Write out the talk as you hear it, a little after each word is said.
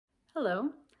Hello.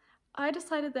 I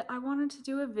decided that I wanted to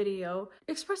do a video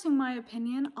expressing my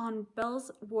opinion on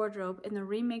Belle's wardrobe in the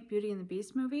remake Beauty and the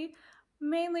Beast movie,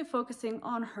 mainly focusing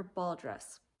on her ball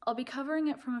dress. I'll be covering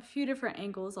it from a few different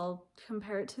angles. I'll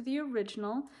compare it to the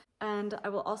original, and I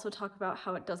will also talk about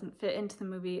how it doesn't fit into the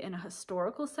movie in a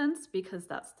historical sense, because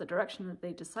that's the direction that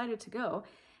they decided to go,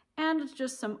 and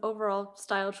just some overall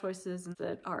style choices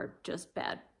that are just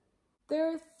bad. There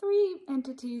are three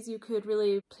entities you could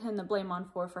really pin the blame on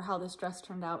for how this dress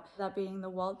turned out, that being the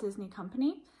Walt Disney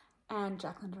Company and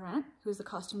Jacqueline Durant, who's the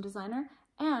costume designer,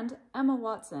 and Emma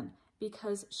Watson,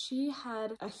 because she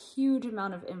had a huge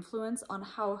amount of influence on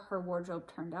how her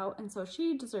wardrobe turned out, and so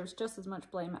she deserves just as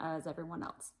much blame as everyone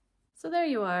else. So there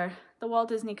you are, the Walt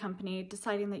Disney Company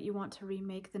deciding that you want to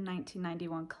remake the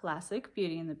 1991 classic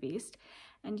Beauty and the Beast,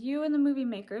 and you and the movie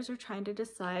makers are trying to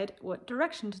decide what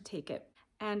direction to take it.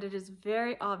 And it is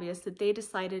very obvious that they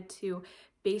decided to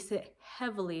base it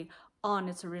heavily on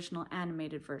its original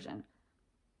animated version,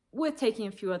 with taking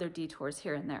a few other detours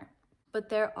here and there. But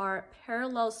there are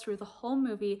parallels through the whole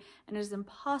movie, and it is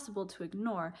impossible to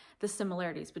ignore the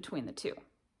similarities between the two.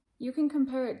 You can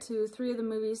compare it to three of the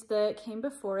movies that came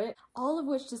before it, all of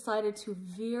which decided to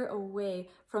veer away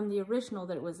from the original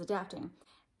that it was adapting.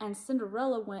 And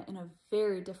Cinderella went in a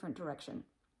very different direction.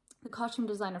 The costume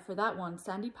designer for that one,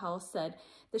 Sandy Powell, said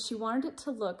that she wanted it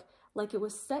to look like it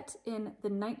was set in the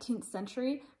 19th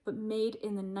century, but made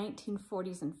in the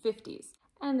 1940s and 50s.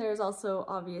 And there's also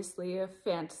obviously a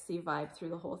fantasy vibe through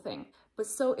the whole thing. But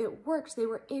so it worked, they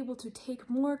were able to take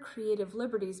more creative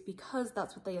liberties because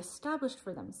that's what they established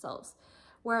for themselves.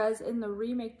 Whereas in the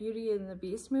remake Beauty and the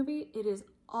Beast movie, it is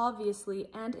obviously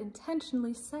and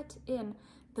intentionally set in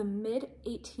the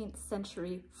mid-18th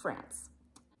century France.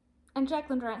 And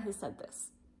Jacqueline Durant has said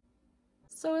this.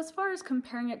 So as far as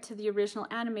comparing it to the original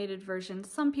animated version,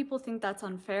 some people think that's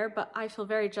unfair, but I feel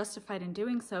very justified in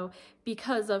doing so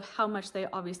because of how much they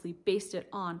obviously based it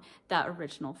on that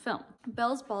original film.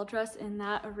 Belle's ball dress in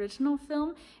that original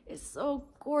film is so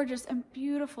gorgeous and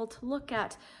beautiful to look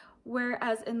at,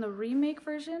 whereas in the remake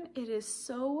version, it is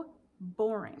so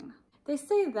boring. They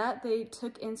say that they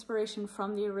took inspiration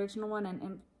from the original one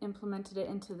and implemented it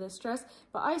into this dress,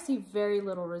 but I see very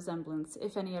little resemblance,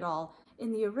 if any at all.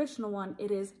 In the original one, it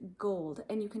is gold,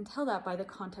 and you can tell that by the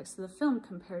context of the film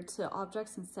compared to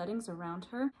objects and settings around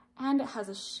her. And it has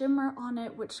a shimmer on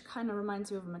it, which kind of reminds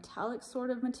you of a metallic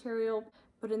sort of material.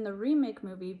 But in the remake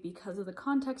movie, because of the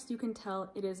context, you can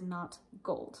tell it is not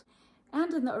gold.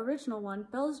 And in the original one,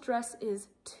 Belle's dress is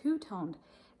two-toned,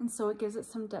 and so it gives it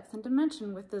some depth and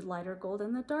dimension with the lighter gold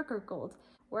and the darker gold.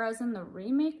 Whereas in the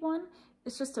remake one,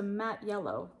 it's just a matte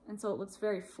yellow, and so it looks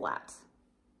very flat.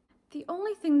 The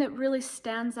only thing that really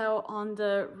stands out on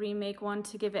the remake one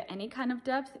to give it any kind of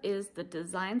depth is the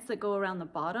designs that go around the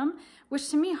bottom, which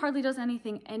to me hardly does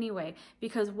anything anyway,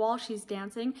 because while she's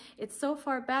dancing, it's so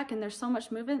far back and there's so much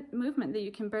movement that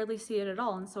you can barely see it at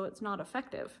all, and so it's not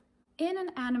effective. In an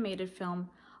animated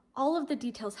film, all of the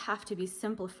details have to be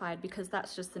simplified because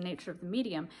that's just the nature of the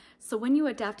medium. So when you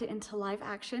adapt it into live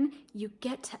action, you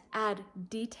get to add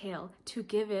detail to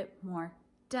give it more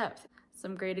depth.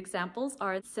 Some great examples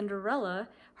are Cinderella.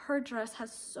 Her dress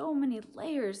has so many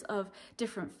layers of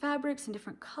different fabrics and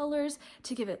different colors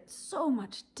to give it so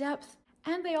much depth.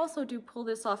 And they also do pull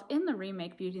this off in the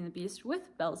remake Beauty and the Beast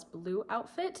with Belle's blue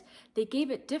outfit. They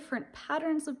gave it different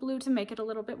patterns of blue to make it a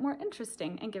little bit more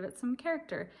interesting and give it some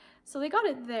character. So they got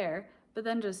it there, but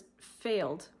then just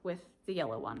failed with the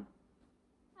yellow one.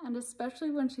 And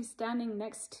especially when she's standing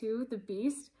next to the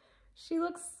Beast, she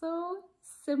looks so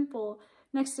simple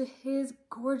next to his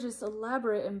gorgeous,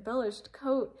 elaborate, embellished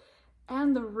coat.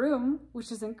 And the room,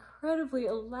 which is incredibly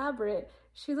elaborate,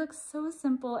 she looks so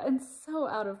simple and so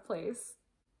out of place.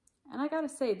 And I gotta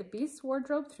say, the Beast's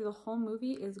wardrobe through the whole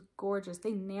movie is gorgeous.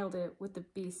 They nailed it with the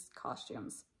Beast's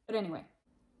costumes. But anyway,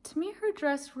 to me her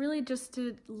dress really just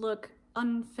did look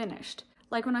unfinished.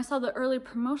 Like when I saw the early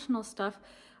promotional stuff,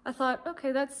 I thought,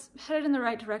 okay, that's headed in the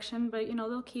right direction, but you know,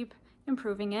 they'll keep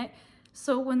improving it.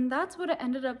 So when that's what it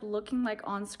ended up looking like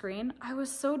on screen, I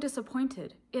was so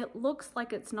disappointed. It looks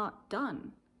like it's not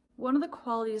done. One of the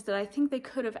qualities that I think they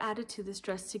could have added to this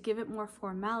dress to give it more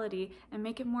formality and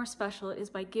make it more special is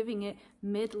by giving it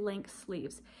mid-length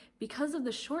sleeves. Because of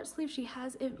the short sleeve she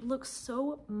has, it looks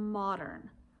so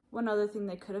modern. One other thing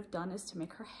they could have done is to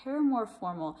make her hair more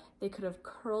formal. They could have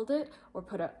curled it or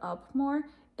put it up more.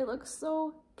 It looks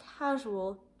so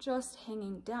casual, just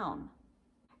hanging down.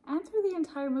 And through the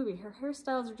entire movie, her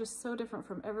hairstyles are just so different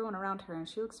from everyone around her, and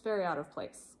she looks very out of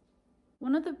place.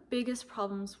 One of the biggest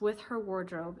problems with her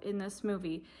wardrobe in this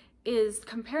movie is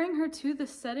comparing her to the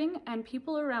setting and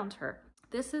people around her.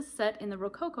 This is set in the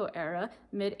Rococo era,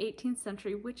 mid-18th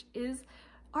century, which is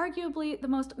arguably the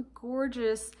most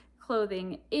gorgeous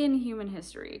clothing in human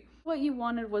history. What you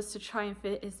wanted was to try and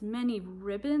fit as many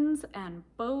ribbons and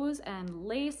bows and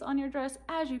lace on your dress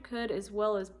as you could, as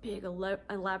well as big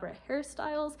elaborate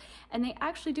hairstyles, and they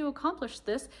actually do accomplish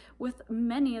this with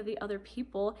many of the other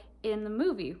people in the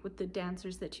movie, with the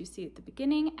dancers that you see at the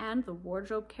beginning and the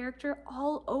wardrobe character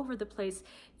all over the place.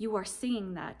 You are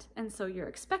seeing that, and so you're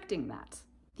expecting that.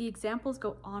 The examples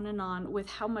go on with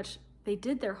how much they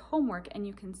did their homework, and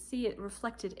you can see it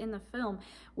reflected in the film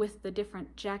with the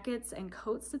different jackets and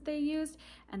coats that they used,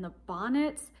 and the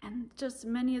bonnets, and just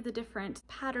many of the different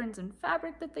patterns and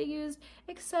fabric that they used,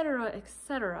 etc.,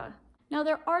 etc. Now,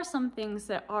 there are some things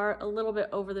that are a little bit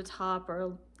over the top or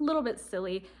a little bit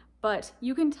silly, but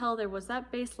you can tell there was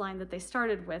that baseline that they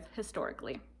started with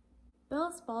historically.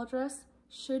 Belle's ball dress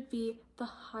should be the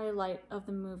highlight of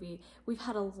the movie. We've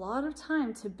had a lot of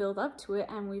time to build up to it,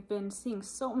 and we've been seeing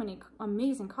so many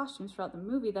amazing costumes throughout the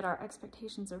movie that our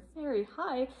expectations are very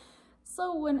high.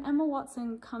 So when Emma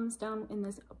Watson comes down in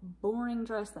this boring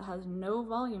dress that has no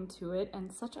volume to it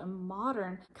and such a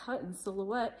modern cut and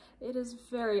silhouette, it is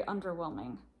very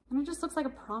underwhelming. And it just looks like a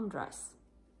prom dress.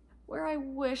 Where I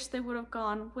wish they would have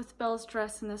gone with Belle's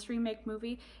dress in this remake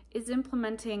movie is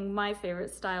implementing my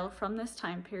favorite style from this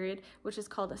time period, which is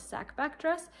called a sackback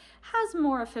dress. Has a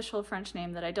more official French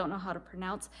name that I don't know how to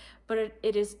pronounce, but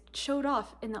it is showed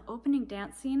off in the opening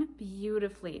dance scene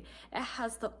beautifully. It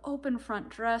has the open front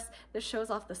dress that shows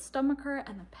off the stomacher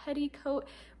and the petticoat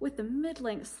with the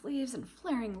mid-length sleeves and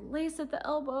flaring lace at the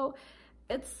elbow.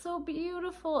 It's so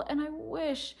beautiful, and I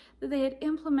wish that they had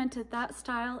implemented that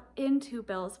style into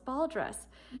Belle's ball dress.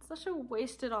 It's such a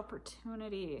wasted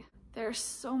opportunity. There are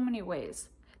so many ways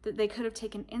that they could have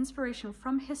taken inspiration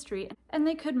from history, and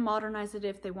they could modernize it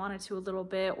if they wanted to a little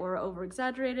bit, or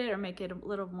over-exaggerate it, or make it a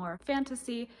little more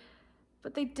fantasy,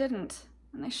 but they didn't,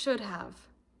 and they should have.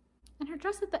 And her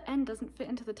dress at the end doesn't fit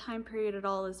into the time period at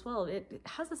all as well. It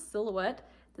has a silhouette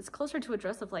that's closer to a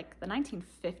dress of like the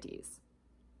 1950s.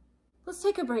 Let's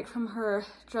take a break from her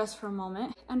dress for a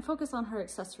moment and focus on her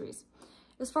accessories.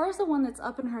 As far as the one that's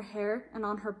up in her hair and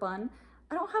on her bun,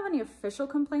 I don't have any official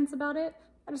complaints about it.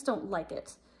 I just don't like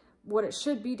it. What it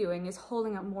should be doing is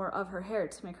holding up more of her hair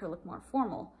to make her look more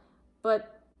formal.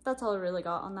 But that's all I really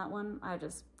got on that one. I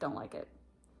just don't like it.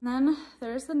 And then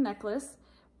there's the necklace,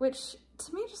 which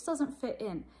to me just doesn't fit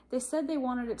in. They said they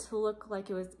wanted it to look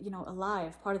like it was, you know,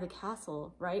 alive, part of the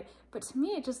castle, right? But to me,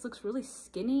 it just looks really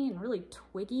skinny and really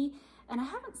twiggy. And I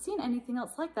haven't seen anything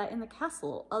else like that in the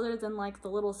castle, other than like the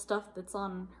little stuff that's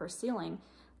on her ceiling.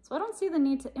 So I don't see the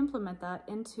need to implement that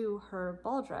into her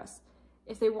ball dress.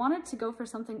 If they wanted to go for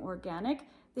something organic,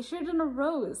 they should have done a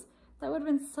rose. That would have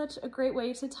been such a great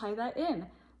way to tie that in.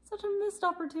 Such a missed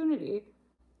opportunity.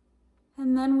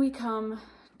 And then we come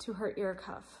to her ear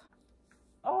cuff.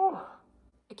 Oh,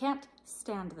 I can't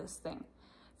stand this thing.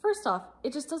 First off,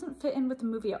 it just doesn't fit in with the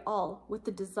movie at all, with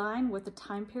the design, with the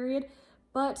time period,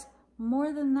 but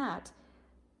more than that,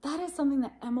 that is something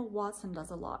that Emma Watson does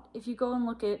a lot. If you go and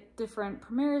look at different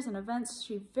premieres and events,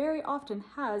 she very often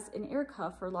has an ear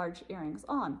cuff or large earrings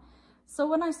on. So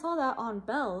when I saw that on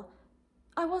Belle,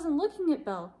 I wasn't looking at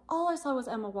Belle. All I saw was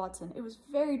Emma Watson. It was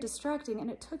very distracting,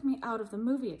 and it took me out of the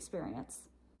movie experience.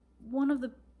 One of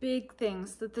the big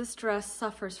things that this dress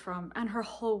suffers from, and her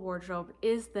whole wardrobe,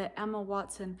 is that Emma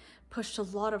Watson pushed a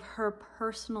lot of her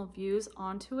personal views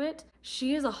onto it.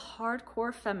 She is a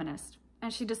hardcore feminist,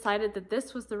 and she decided that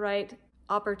this was the right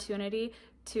opportunity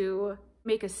to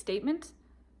make a statement,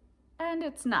 and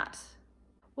it's not.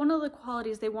 One of the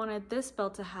qualities they wanted this Belle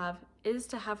to have is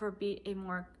to have her be a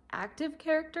more active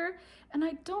character, and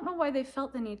I don't know why they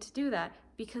felt the need to do that,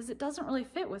 because it doesn't really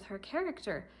fit with her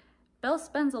character. Belle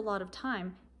spends a lot of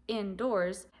time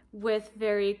indoors with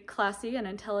very classy and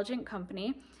intelligent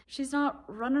company. She's not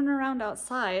running around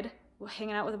outside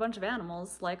hanging out with a bunch of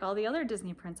animals like all the other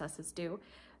Disney princesses do.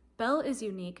 Belle is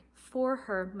unique for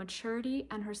her maturity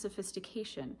and her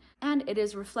sophistication, and it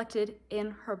is reflected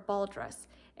in her ball dress.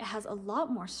 It has a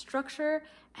lot more structure,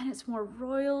 and it's more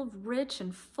royal, rich,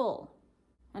 and full.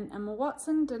 And Emma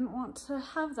Watson didn't want to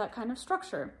have that kind of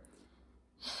structure.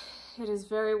 It is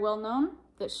very well known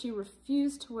that she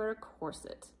refused to wear a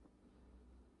corset.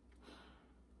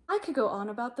 I could go on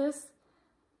about this,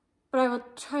 but I will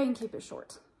try and keep it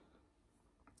short.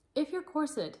 If your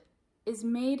corset is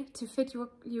made to fit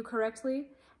you correctly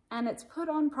and it's put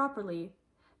on properly,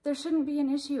 there shouldn't be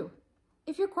an issue.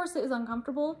 If your corset is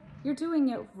uncomfortable, you're doing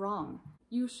it wrong.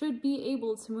 You should be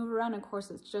able to move around in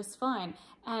corsets just fine.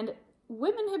 And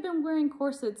women have been wearing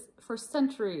corsets for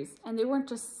centuries, and they weren't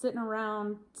just sitting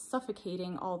around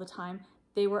suffocating all the time.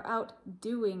 They were out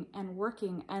doing and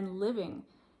working and living.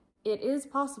 It is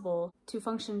possible to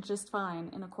function just fine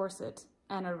in a corset.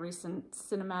 And a recent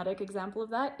cinematic example of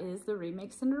that is the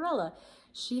remake Cinderella.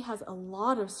 She has a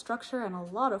lot of structure and a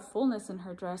lot of fullness in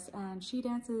her dress, and she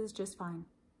dances just fine.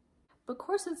 But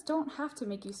corsets don't have to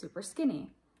make you super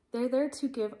skinny. They're there to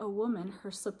give a woman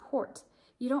her support.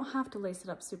 You don't have to lace it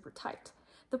up super tight.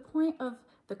 The point of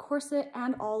the corset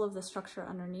and all of the structure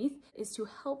underneath is to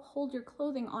help hold your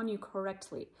clothing on you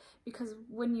correctly, because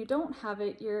when you don't have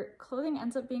it, your clothing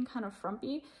ends up being kind of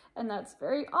frumpy, and that's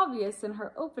very obvious in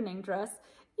her opening dress.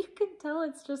 You can tell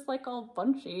it's just like all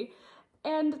bunchy.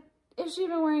 And if she'd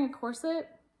been wearing a corset,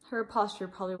 her posture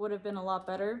probably would have been a lot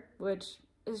better, which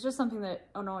is just something that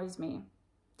annoys me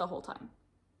the whole time.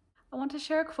 I want to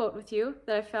share a quote with you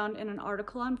that I found in an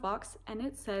article on Vox, and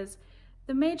it says,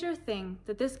 "The major thing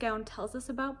that this gown tells us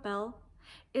about Belle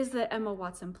is that Emma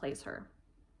Watson plays her."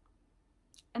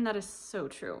 And that is so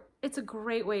true. It's a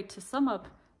great way to sum up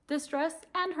this dress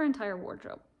and her entire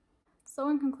wardrobe. So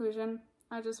in conclusion,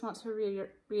 I just want to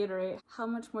reiterate how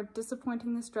much more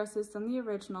disappointing this dress is than the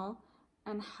original,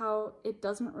 and how it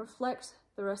doesn't reflect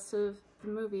the rest of the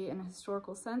movie in a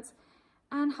historical sense,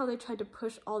 and how they tried to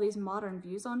push all these modern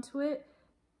views onto it.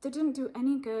 They didn't do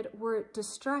any good, were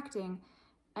distracting,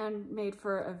 and made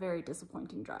for a very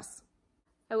disappointing dress.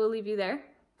 I will leave you there.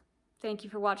 Thank you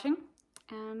for watching,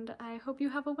 and I hope you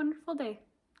have a wonderful day.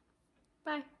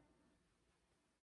 Bye.